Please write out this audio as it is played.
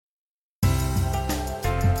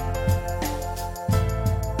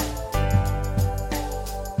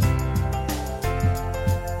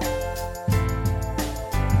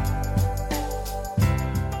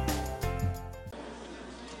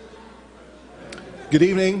Good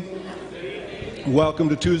evening. Welcome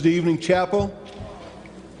to Tuesday Evening Chapel.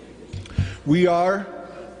 We are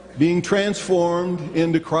being transformed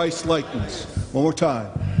into Christ's likeness. One more time.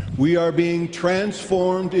 We are being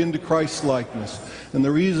transformed into Christ's likeness. And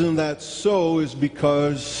the reason that's so is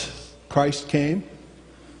because Christ came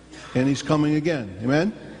and He's coming again.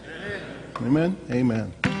 Amen? Amen?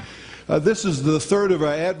 Amen. This is the third of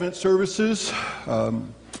our Advent services.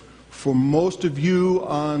 For most of you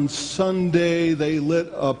on Sunday, they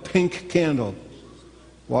lit a pink candle.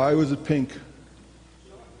 Why was it pink?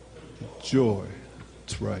 Joy.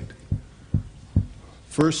 That's right.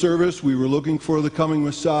 First service, we were looking for the coming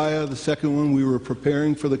Messiah. The second one, we were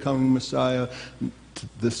preparing for the coming Messiah.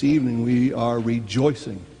 This evening, we are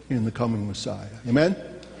rejoicing in the coming Messiah. Amen?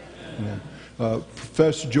 Amen.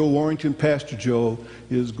 Professor Joe Warrington, Pastor Joe,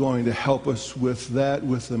 is going to help us with that,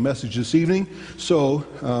 with the message this evening. So,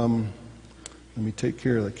 let me take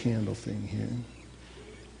care of the candle thing here.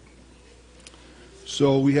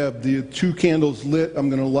 So we have the two candles lit.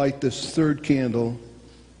 I'm going to light this third candle,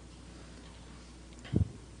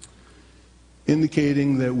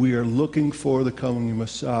 indicating that we are looking for the coming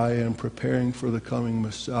Messiah and preparing for the coming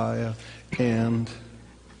Messiah and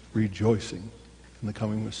rejoicing in the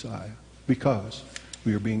coming Messiah because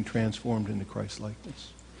we are being transformed into Christ's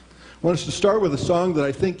likeness. I want us to start with a song that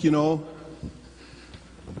I think,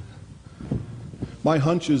 my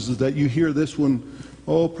hunch is that you hear this one,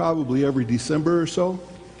 probably every December or so.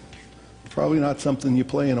 Probably not something you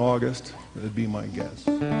play in August. That'd be my guess.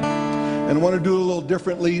 And I want to do it a little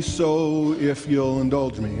differently, so if you'll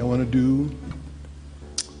indulge me, I want to do,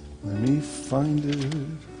 let me find it.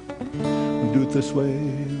 I'll do it this way.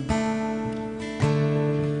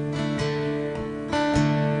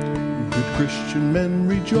 Good Christian men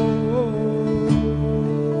rejoice.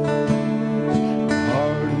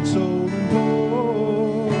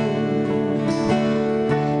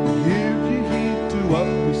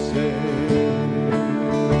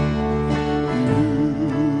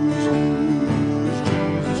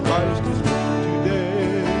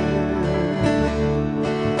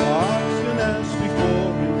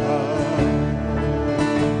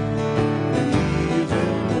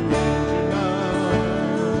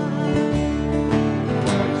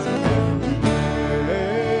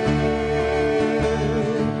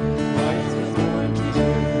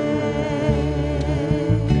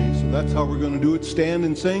 Stand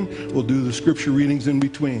and sing. We'll do the scripture readings in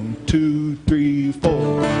between. 2, 3,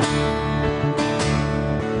 4.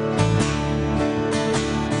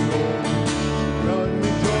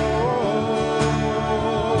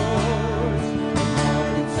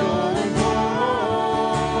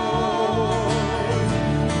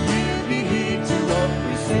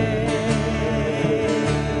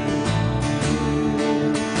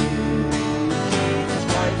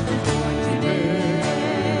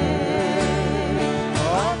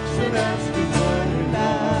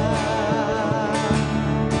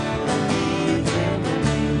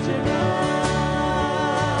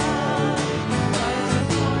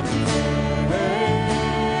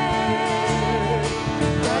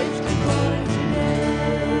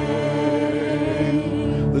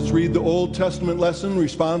 Read the Old Testament lesson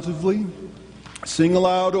responsively. Sing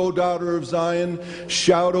aloud, O daughter of Zion.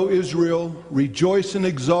 Shout, O Israel. Rejoice and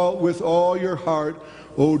exult with all your heart,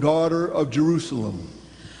 O daughter of Jerusalem.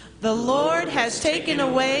 The Lord has taken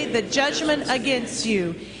away the judgment against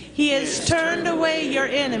you. He has turned away your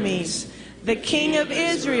enemies. The King of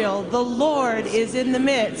Israel, the Lord, is in the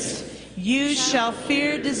midst. You shall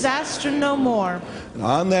fear disaster no more. And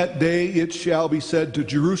on that day it shall be said to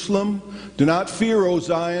Jerusalem, do not fear, O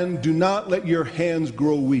Zion, do not let your hands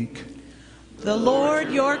grow weak. The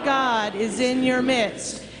Lord your God is in your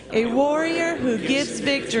midst, a warrior who gives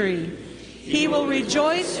victory. He will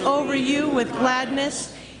rejoice over you with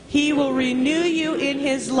gladness. He will renew you in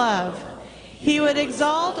his love. He would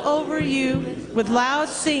exalt over you with loud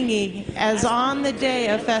singing as on the day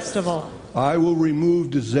of festival. I will remove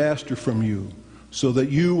disaster from you, so that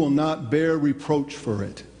you will not bear reproach for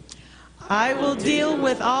it. I will deal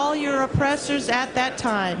with all your oppressors at that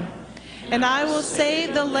time, and I will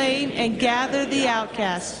save the lame and gather the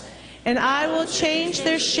outcast, and I will change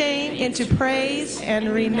their shame into praise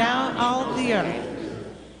and renown all the earth.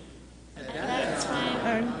 At that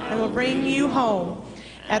time, I will bring you home.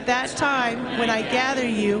 At that time, when I gather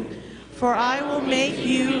you, for I will make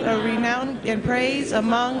you a renown and praise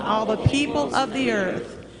among all the people of the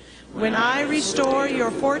earth. When I restore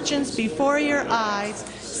your fortunes before your eyes,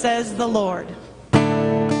 says the Lord.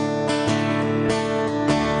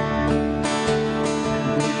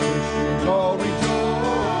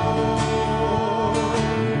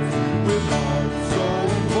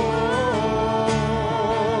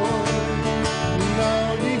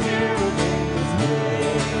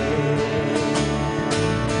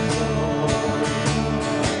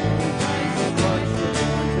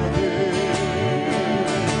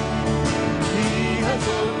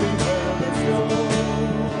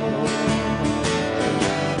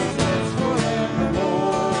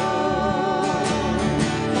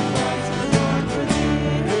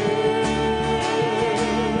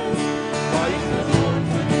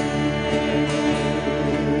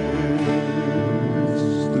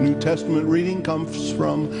 Testament reading comes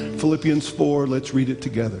from Philippians 4. Let's read it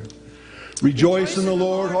together. Rejoice in the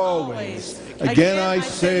Lord always. Again I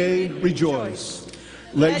say, rejoice.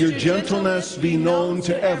 Let your gentleness be known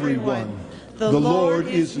to everyone. The Lord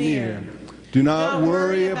is near. Do not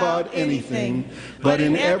worry about anything, but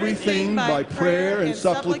in everything by prayer and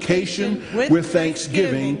supplication with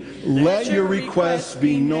thanksgiving, let your requests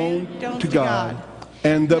be known to God.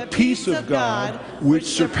 And the peace of God, which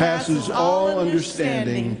surpasses all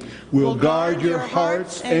understanding, will guard your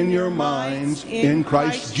hearts and your minds in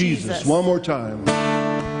Christ Jesus. One more time.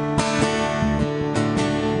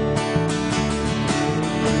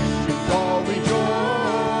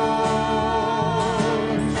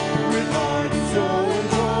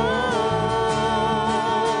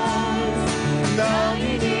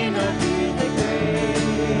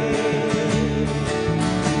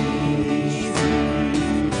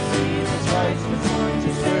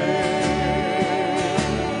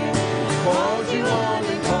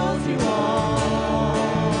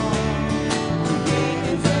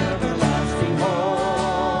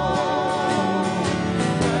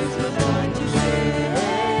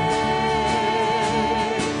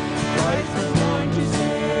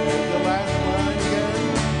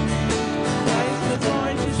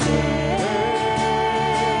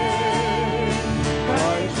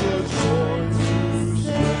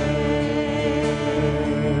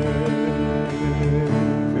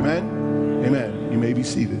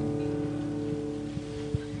 Seated.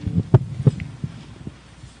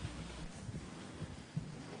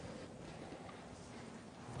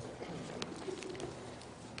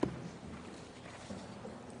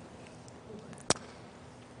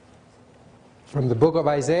 From the book of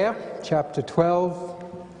Isaiah, chapter 12,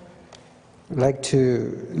 I'd like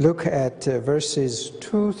to look at verses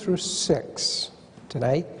 2 through 6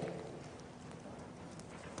 tonight.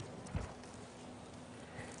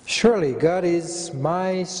 Surely God is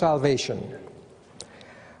my salvation.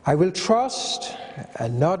 I will trust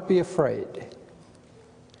and not be afraid.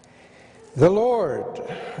 The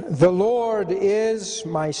Lord is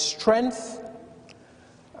my strength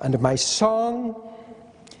and my song.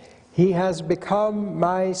 He has become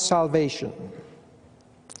my salvation.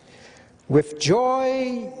 With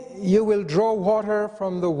joy you will draw water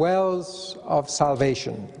from the wells of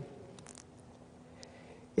salvation.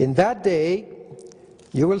 In that day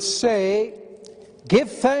you will say,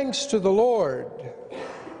 give thanks to the Lord,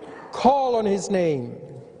 call on his name,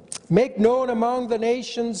 make known among the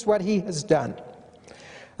nations what he has done,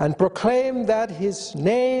 and proclaim that his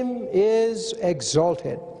name is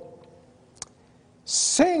exalted.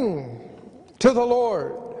 Sing to the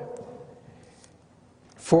Lord,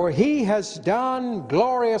 for he has done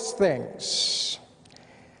glorious things.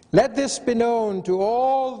 Let this be known to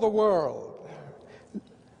all the world.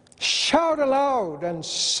 Shout aloud and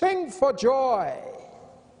sing for joy,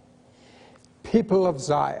 people of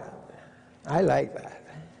Zion. I like that.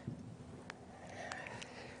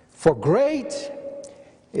 For great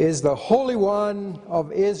is the Holy One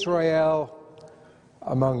of Israel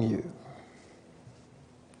among you.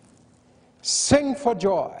 Sing for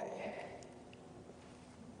joy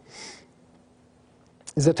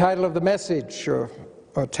is the title of the message or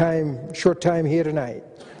short time here tonight.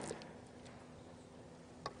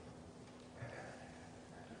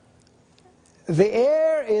 The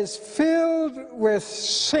air is filled with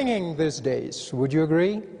singing these days. Would you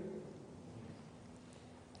agree?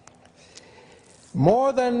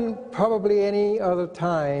 More than probably any other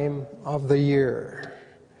time of the year.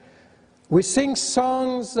 We sing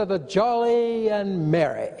songs that are jolly and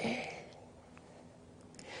merry.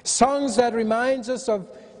 Songs that reminds us of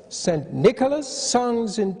St. Nicholas,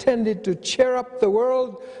 songs intended to cheer up the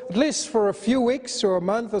world, at least for a few weeks or a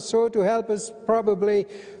month or so, to help us probably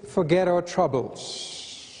forget our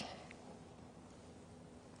troubles.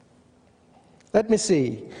 Let me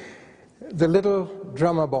see. The little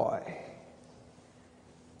drummer boy.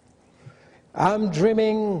 I'm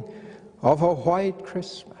dreaming of a white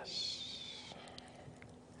Christmas.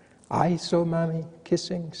 I saw Mommy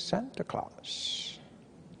kissing Santa Claus.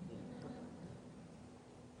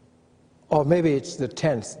 Or maybe it's the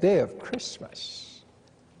 10th day of Christmas.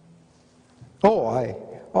 Oh, I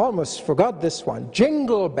almost forgot this one.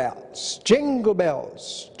 Jingle bells, jingle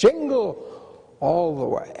all the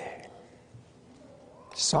way.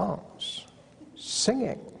 Songs,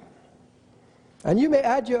 singing. And you may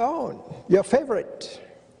add your own, your favorite.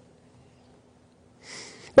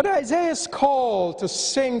 But Isaiah's call to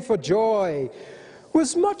sing for joy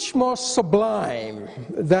was much more sublime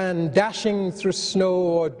than dashing through snow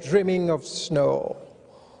or dreaming of snow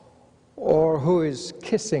or who is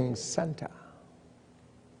kissing Santa.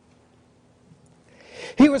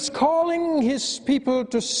 He was calling his people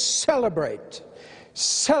to celebrate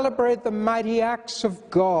the mighty acts of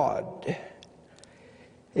God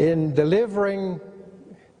in delivering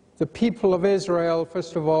the people of Israel,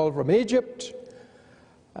 first of all, from Egypt,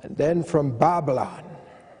 and then from Babylon.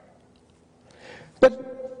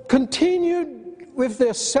 But continued with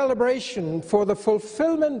their celebration for the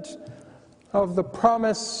fulfillment of the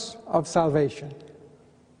promise of salvation.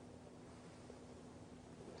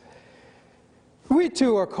 We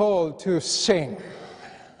too are called to sing.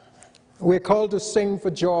 We're called to sing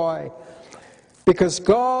for joy because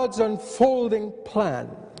God's unfolding plan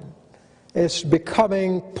is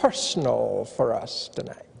becoming personal for us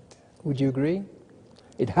tonight. Would you agree?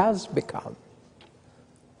 It has become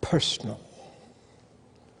personal.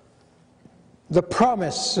 The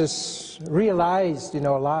promise is realized in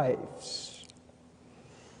our lives.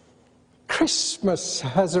 Christmas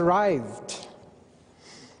has arrived.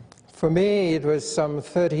 For me, it was some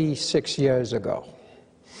 36 years ago.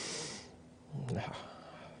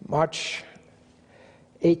 March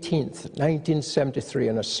 18th, 1973,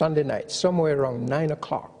 on a Sunday night, somewhere around 9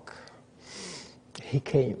 o'clock, he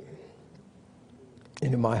came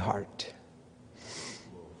into my heart.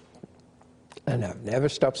 And I've never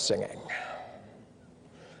stopped singing.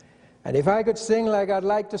 And if I could sing like I'd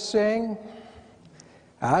like to sing,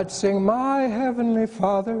 I'd sing, "My Heavenly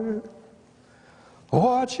Father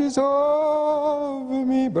watches over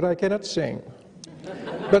me," but I cannot sing.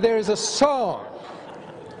 But there is a song.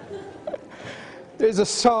 There's a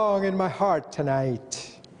song in my heart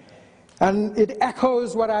tonight. And it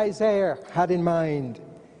echoes what Isaiah had in mind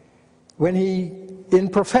when he, in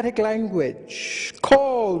prophetic language,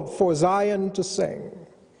 called for Zion to sing,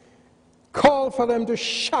 called for them to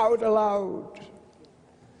shout aloud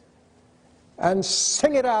and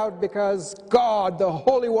sing it out because God, the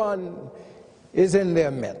Holy One, is in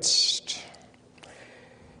their midst.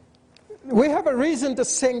 We have a reason to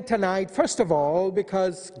sing tonight, first of all,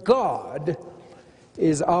 because God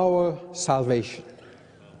is our salvation.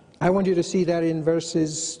 I want you to see that in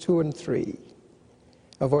verses 2 and 3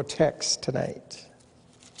 of our text tonight.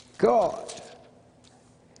 God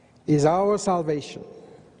is our salvation.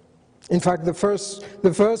 In fact, the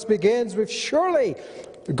verse begins with, "Surely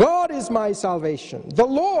God is my salvation. The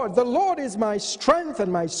Lord is my strength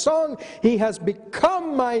and my song. He has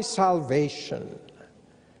become my salvation."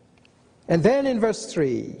 And then in verse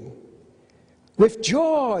 3, "With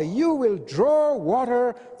joy you will draw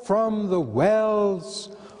water from the wells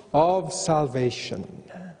of salvation."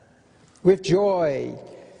 With joy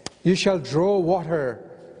you shall draw water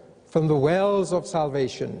from the wells of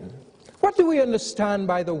salvation. What do we understand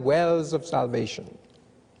by the wells of salvation?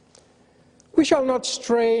 We shall not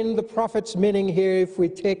strain the prophet's meaning here if we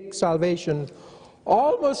take salvation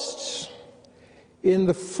almost in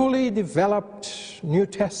the fully developed New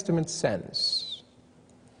Testament sense,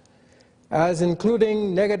 as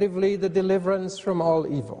including negatively the deliverance from all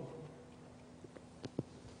evil.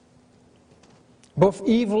 Both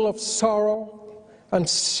evil of sorrow and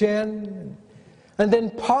sin, and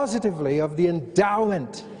then positively of the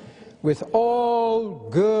endowment with all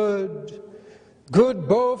good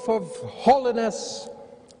both of holiness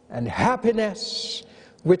and happiness,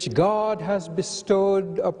 which God has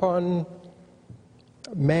bestowed upon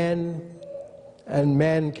man, and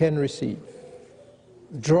man can receive,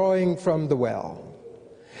 drawing from the well.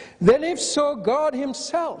 Then if so, God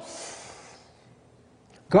himself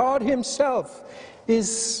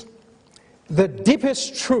is the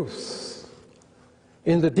deepest truth,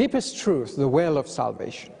 in the deepest truth, the well of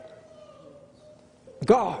salvation.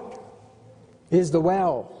 God is the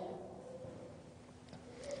well.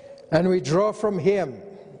 And we draw from him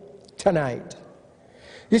tonight.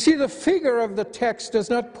 You see, the figure of the text does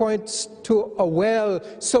not point to a well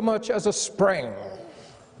so much as a spring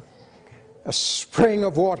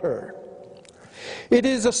of water. It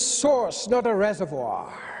is a source, not a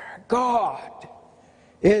reservoir. God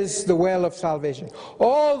is the well of salvation.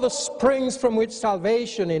 All the springs from which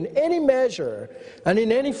salvation in any measure and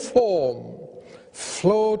in any form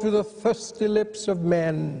flow to the thirsty lips of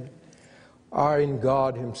men are in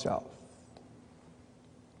God himself.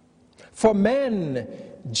 For men,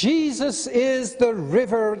 Jesus is the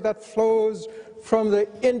river that flows from the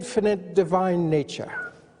infinite divine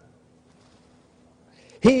nature.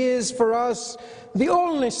 He is for us the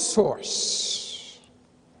only source,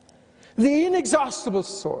 the inexhaustible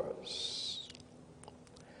source,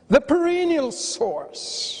 the perennial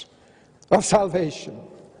source of salvation.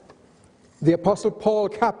 The Apostle Paul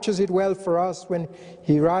captures it well for us when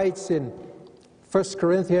he writes in 1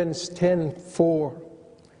 Corinthians 10:4,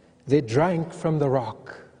 "They drank from the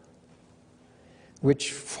rock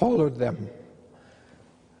which followed them,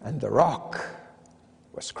 and the rock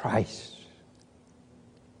was Christ.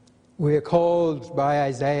 We are called by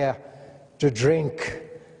Isaiah to drink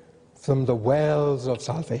from the wells of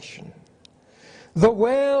salvation. The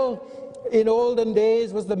well in olden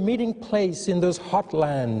days was the meeting place in those hot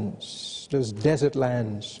lands, those desert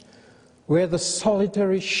lands, where the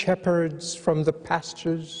solitary shepherds from the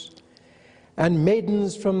pastures and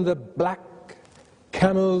maidens from the black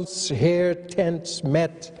camel's hair tents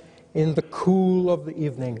met in the cool of the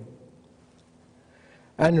evening.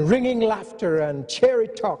 And ringing laughter and cheery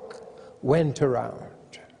talk went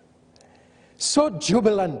around. So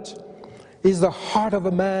jubilant is the heart of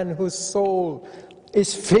a man whose soul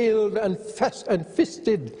is filled and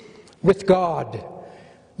feasted with God,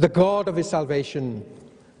 the God of his salvation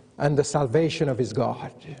and the salvation of his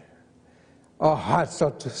God. Our hearts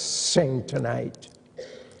ought to sing tonight.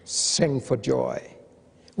 Sing for joy.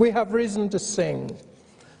 We have reason to sing,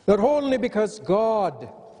 not only because God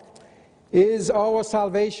is our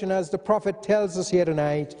salvation, as the prophet tells us here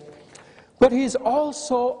tonight, but he's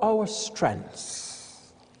also our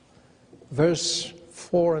strength. Verses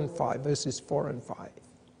 4 and 5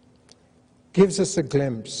 gives us a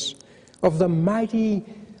glimpse of the mighty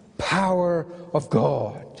power of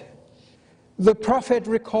God. The prophet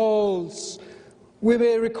recalls, we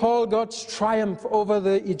may recall God's triumph over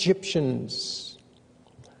the Egyptians.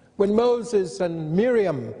 When Moses and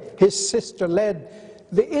Miriam, his sister, led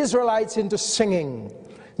the Israelites into singing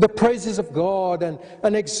the praises of God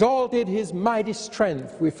and exalted his mighty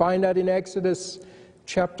strength. We find that in Exodus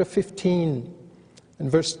chapter 15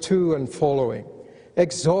 and verse 2 and following.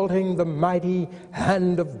 Exalting the mighty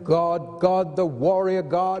hand of God, God the warrior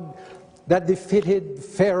God that defeated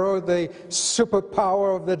Pharaoh, the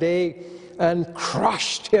superpower of the day, and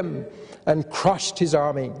crushed him and crushed his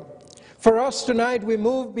army. For us tonight, we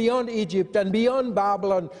move beyond Egypt and beyond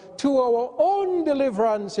Babylon to our own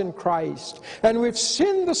deliverance in Christ. And we've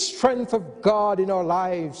seen the strength of God in our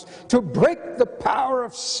lives to break the power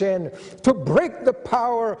of sin, to break the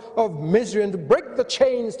power of misery, and to break the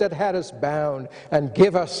chains that had us bound and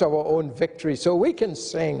give us our own victory. So we can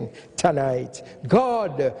sing tonight,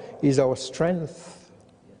 God is our strength.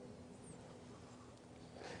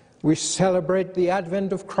 We celebrate the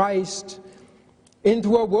advent of Christ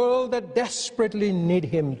into a world that desperately need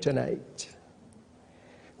him tonight.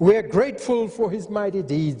 We are grateful for his mighty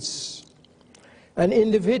deeds. And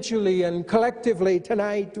individually and collectively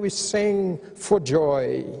tonight we sing for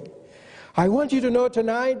joy. I want you to know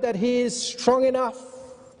tonight that he is strong enough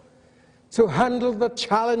to handle the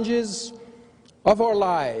challenges of our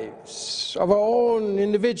lives, of our own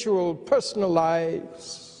individual, personal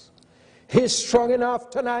lives. He is strong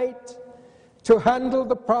enough tonight to handle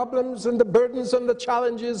the problems and the burdens and the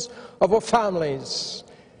challenges of our families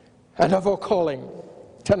and of our calling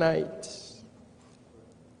tonight.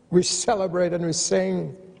 We celebrate and we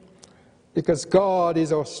sing because God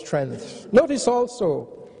is our strength. Notice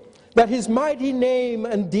also that his mighty name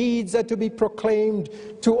and deeds are to be proclaimed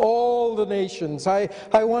to all the nations. I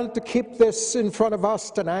want to keep this in front of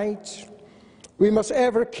us tonight. We must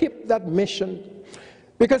ever keep that mission.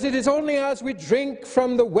 Because it is only as we drink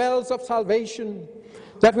from the wells of salvation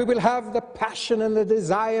that we will have the passion and the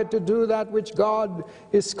desire to do that which God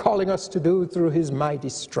is calling us to do through his mighty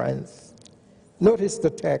strength. Notice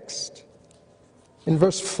the text in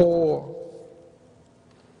verse 4.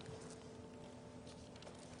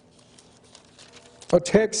 Our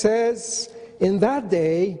text says, "In that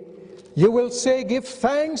day you will say, give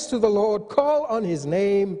thanks to the Lord, call on his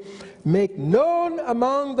name, make known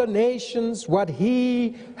among the nations what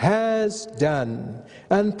he has done,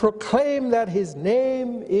 and proclaim that his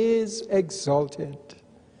name is exalted."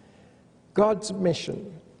 God's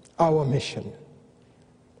mission, our mission.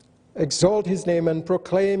 Exalt his name and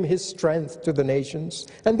proclaim his strength to the nations.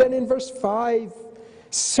 And then in verse 5,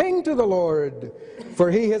 sing to the Lord, for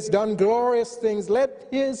he has done glorious things. Let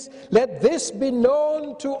this be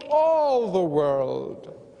known to all the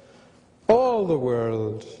world. All the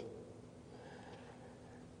world.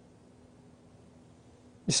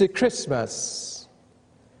 You see, Christmas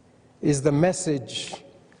is the message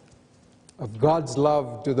of God's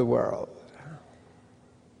love to the world.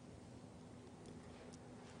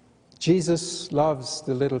 Jesus loves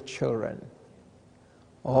the little children,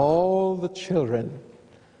 all the children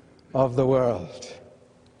of the world,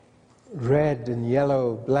 red and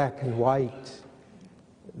yellow, black and white.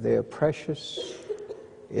 They are precious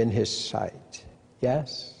in his sight.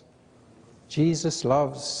 Yes, Jesus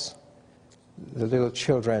loves the little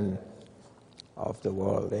children of the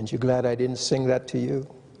world. Aren't you glad I didn't sing that to you?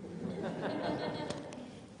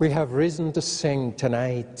 We have reason to sing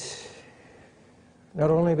tonight,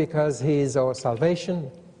 not only because he is our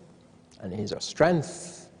salvation, and he's our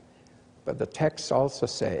strength, but the texts also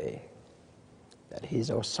say that he's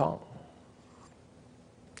our song.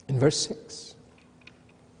 In verse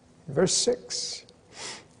 6,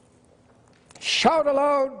 shout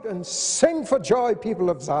aloud and sing for joy, people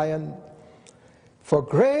of Zion, for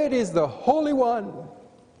great is the Holy One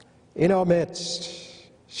in our midst.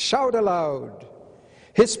 Shout aloud.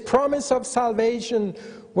 His promise of salvation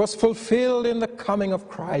was fulfilled in the coming of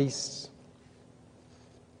Christ.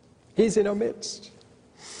 He's in our midst.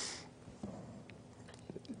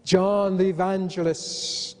 John the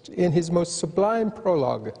Evangelist, in his most sublime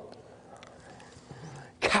prologue,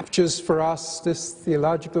 captures for us this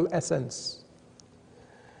theological essence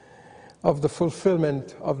of the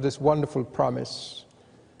fulfillment of this wonderful promise,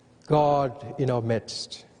 God in our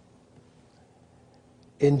midst.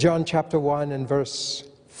 In John chapter 1 and verse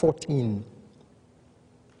 14,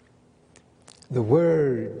 the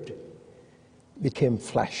Word became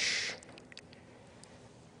flesh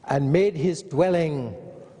and made his dwelling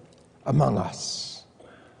among us,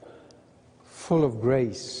 full of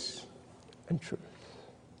grace and truth.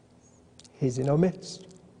 He's in our midst.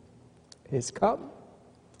 He's come.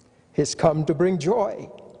 He's come to bring joy.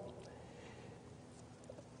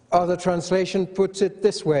 Other translation puts it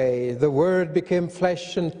this way: the Word became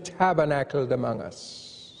flesh and tabernacled among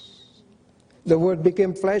us. The Word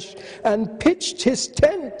became flesh and pitched his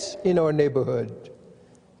tent in our neighborhood.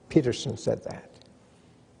 Peterson said that.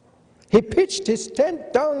 He pitched his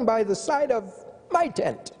tent down by the side of my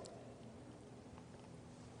tent.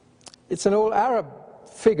 It's an old Arab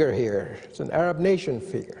figure here. It's an Arab nation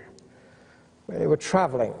figure. When they were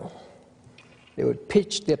traveling, they would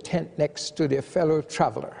pitch their tent next to their fellow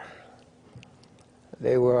traveler.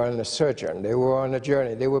 They were on a sojourn. They were on a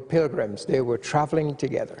journey. They were pilgrims. They were traveling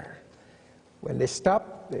together. When they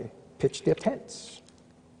stopped, they pitched their tents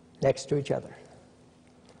next to each other.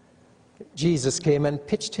 Jesus came and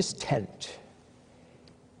pitched his tent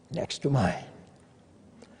next to mine,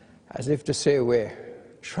 as if to say, we're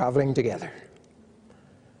traveling together.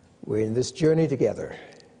 We're in this journey together.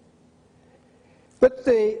 But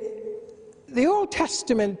the Old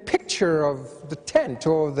Testament picture of the tent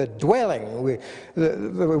or the dwelling,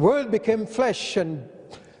 the Word became flesh and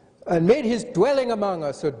made his dwelling among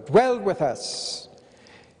us, or dwelled with us,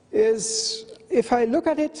 is, if I look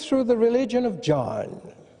at it through the religion of John,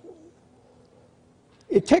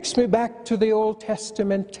 it takes me back to the Old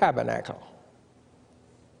Testament tabernacle.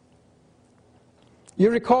 You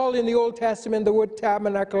recall in the Old Testament the word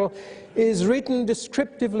tabernacle is written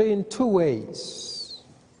descriptively in two ways.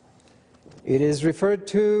 It is referred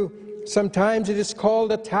to, sometimes it is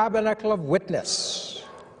called the tabernacle of witness,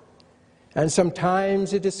 and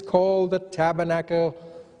sometimes it is called the tabernacle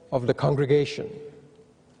of the congregation.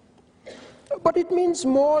 But it means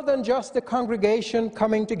more than just the congregation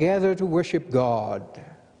coming together to worship God.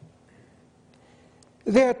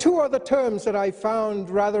 There are two other terms that I found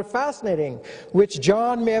rather fascinating, which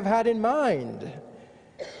John may have had in mind.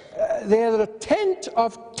 They are the tent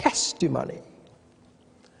of testimony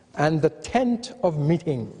and the tent of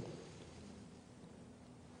meeting.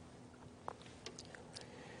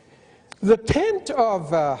 The tent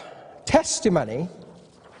of testimony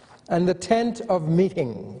and the tent of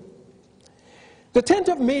meeting. The tent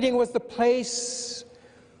of meeting was the place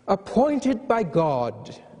appointed by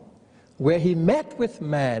God where he met with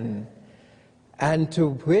man and to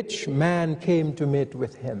which man came to meet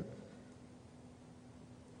with him.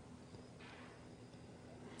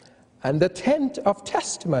 And the tent of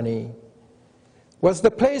testimony was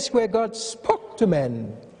the place where God spoke to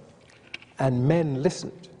men and men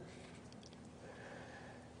listened.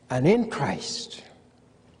 And in Christ,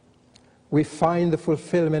 we find the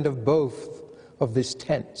fulfillment of both of these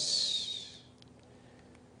tents.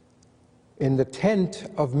 In the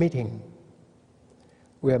tent of meeting,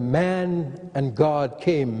 where man and God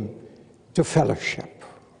came to fellowship.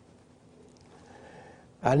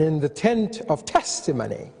 And in the tent of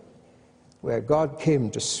testimony, where God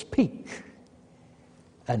came to speak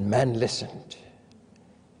and man listened.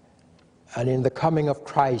 And in the coming of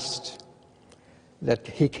Christ, that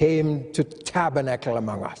he came to tabernacle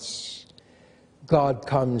among us. God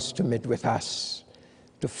comes to meet with us,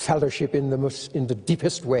 to fellowship in the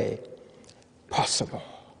deepest way possible.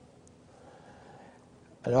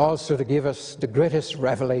 And also to give us the greatest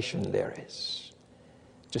revelation there is,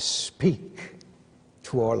 to speak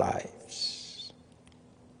to our lives.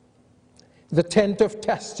 The tent of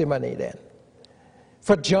testimony then,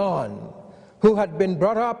 for John, who had been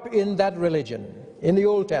brought up in that religion, in the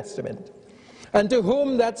Old Testament, and to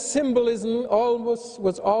whom that symbolism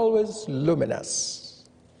was always luminous.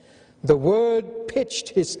 The Word pitched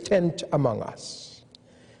his tent among us.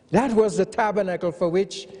 That was the tabernacle for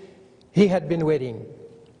which he had been waiting,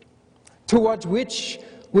 towards which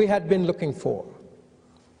we had been looking for.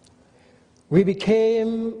 He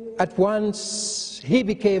became at once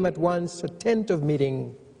a tent of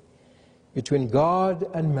meeting between God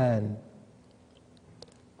and man,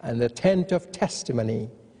 and a tent of testimony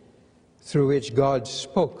through which God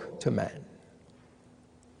spoke to man.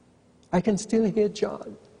 I can still hear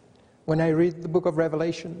John when I read the book of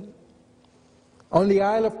Revelation. On the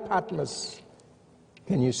Isle of Patmos,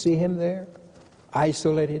 can you see him there?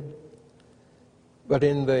 Isolated, but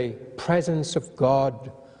in the presence of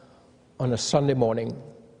God on a Sunday morning.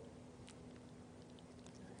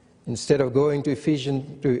 Instead of going to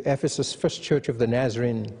Ephesus, First Church of the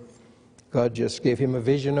Nazarene, God just gave him a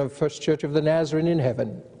vision of First Church of the Nazarene in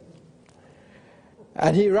heaven.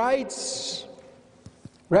 And he writes,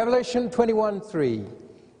 Revelation 21:3,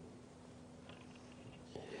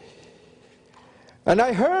 "And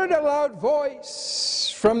I heard a loud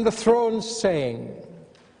voice from the throne saying,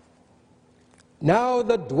 'Now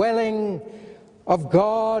the dwelling of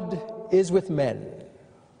God is with men,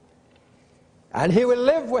 and he will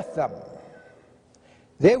live with them.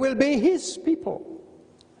 They will be his people,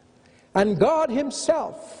 and God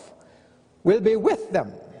himself will be with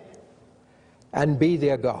them and be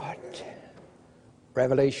their God.'"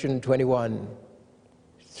 Revelation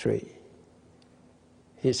 21:3.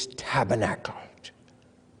 He's tabernacled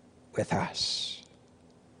with us.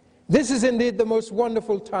 This is indeed the most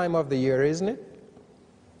wonderful time of the year, isn't it?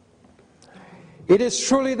 It is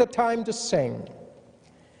truly the time to sing.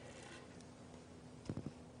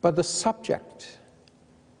 But the subject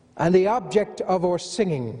and the object of our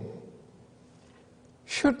singing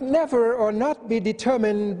should never or not be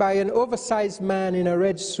determined by an oversized man in a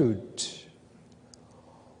red suit,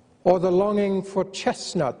 or the longing for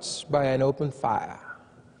chestnuts by an open fire,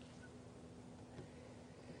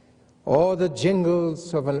 or the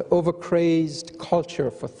jingles of an overcrazed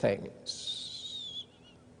culture for things.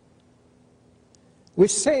 We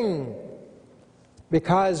sing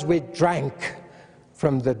because we drank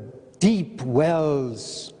from the deep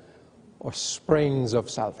wells or springs of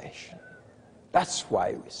salvation. That's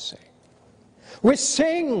why we sing. We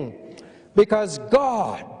sing because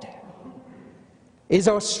God is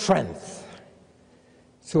our strength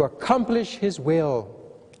to accomplish his will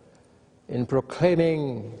in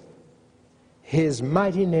proclaiming his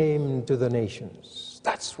mighty name to the nations.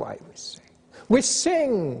 That's why we sing. We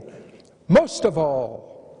sing most of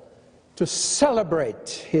all to celebrate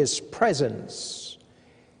his presence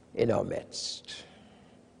in our midst.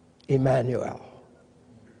 Emmanuel,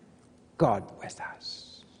 God with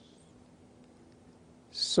us.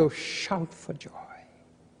 So shout for joy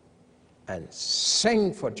and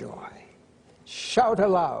sing for joy. Shout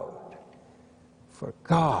aloud, for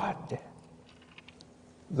God,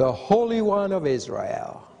 the Holy One of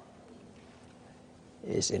Israel,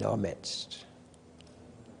 is in our midst.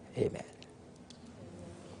 Amen.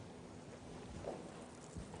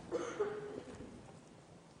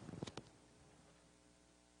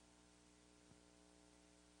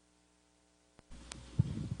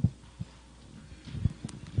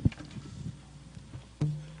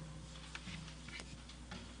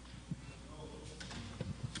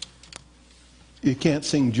 You can't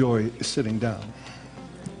sing joy sitting down.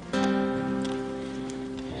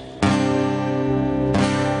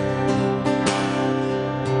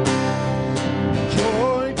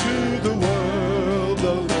 Joy to the world,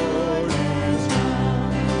 the Lord is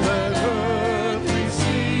come. Let earth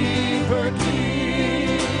receive her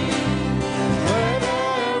King. Let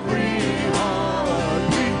every heart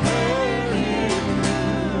prepare him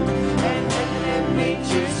room. And heaven and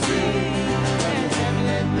nature sing. And heaven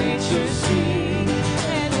and nature sing.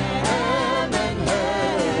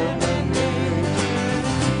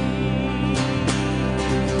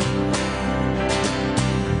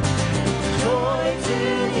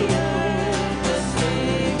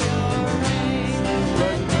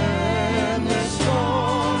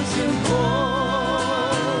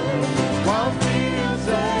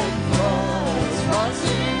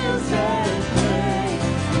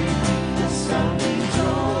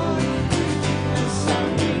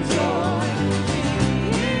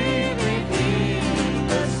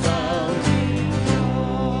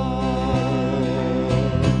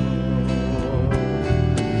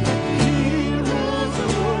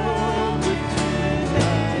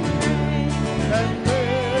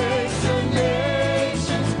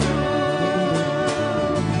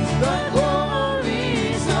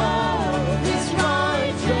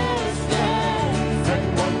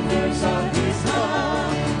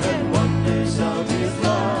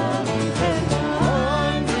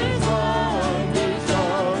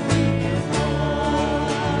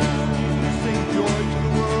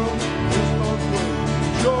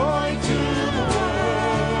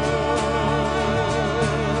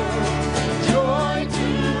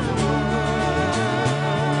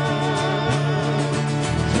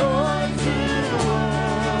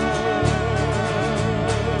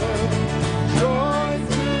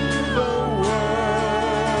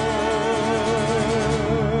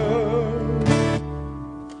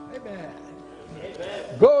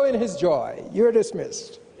 joy. You're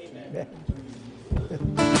dismissed. Amen.